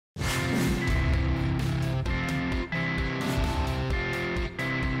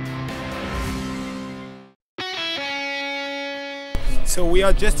So we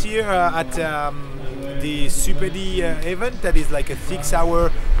are just here at the Super D event. That is like a 6-hour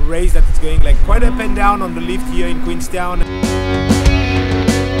race that is going like quite up and down on the lift here in Queenstown. Sometimes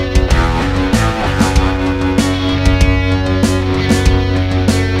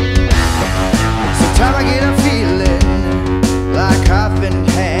I get a feeling like I've been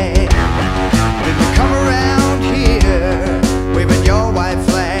had. When you come around here waving your white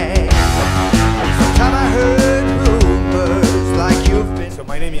flag. Sometimes I heard rumors like you've been. So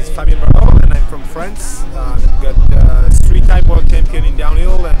my name is and I'm from France. Got 3-time world champion in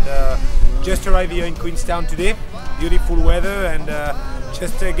downhill and just arrived here in Queenstown today. Beautiful weather and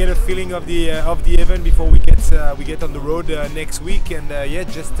just get a feeling of the event before we get on the road next week. And yeah,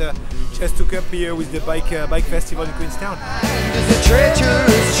 just took up here with the bike festival in Queenstown. The treasure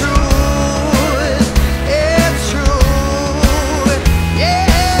is true. It's true. Yeah.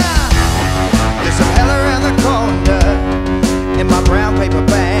 There's some hell around the corner in my brown paper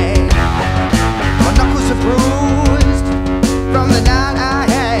bag. My knuckles are bruised from the night I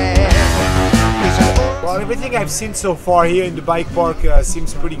had. Well, everything I've seen so far here in the bike park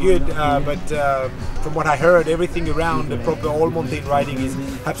seems pretty good, but from what I heard, everything around the proper all-mountain riding is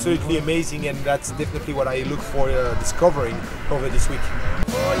absolutely amazing, and that's definitely what I look for discovering over this week.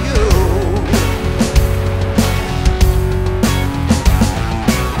 For you.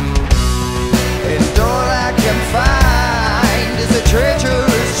 And all I can find is a treasure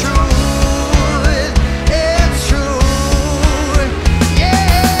is true. It's true.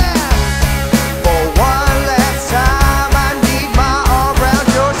 Yeah. For one last time, I need my arm around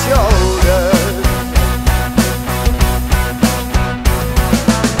your shoulders.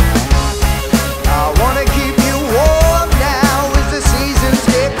 I wanna keep you warm now as the seasons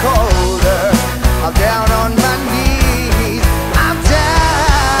get colder. I'm down on my knees. I'm down.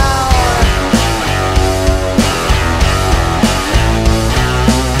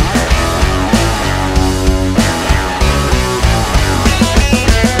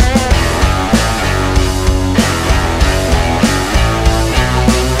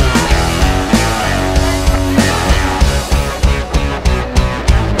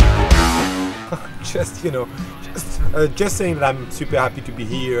 Just saying that I'm super happy to be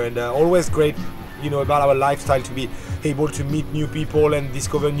here, and always great, about our lifestyle, to be able to meet new people and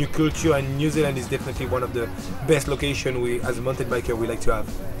discover new culture. And New Zealand is definitely one of the best locations we, as a mountain biker, we like to have.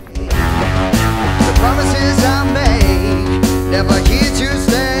 The promises I made, never here to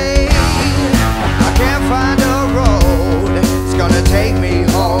stay. I can't find a road, it's gonna take me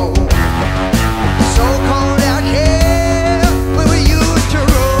home. So cold out here, where we used to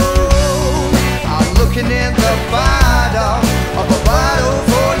roam. I'm looking in the bottom of a bottle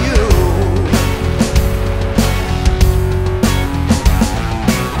for you.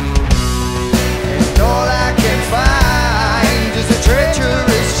 And all I can find is a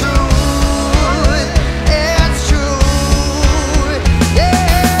treacherous truth. It's true,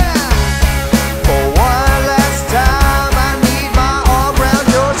 yeah. For one last time, I need my arm around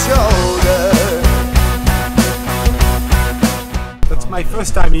your shoulder. That's my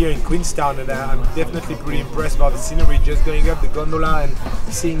first time here in Queenstown, and I'm definitely pretty impressed by the scenery, just going up the gondola and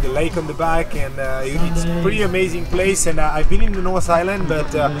seeing the lake on the back, and it's a pretty amazing place. And I've been in the North Island,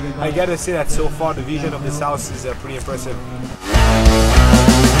 but I gotta say that so far the vision of the South is pretty impressive.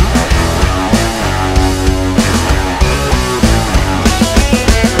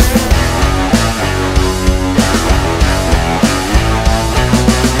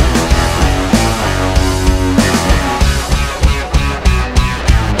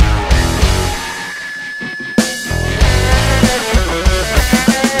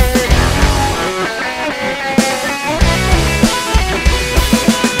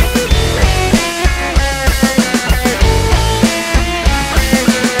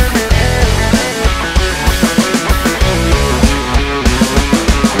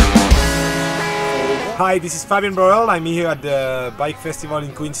 Hi, this is Fabien. I'm here at the bike festival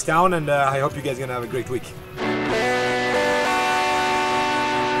in Queenstown, and I hope you guys are gonna have a great week.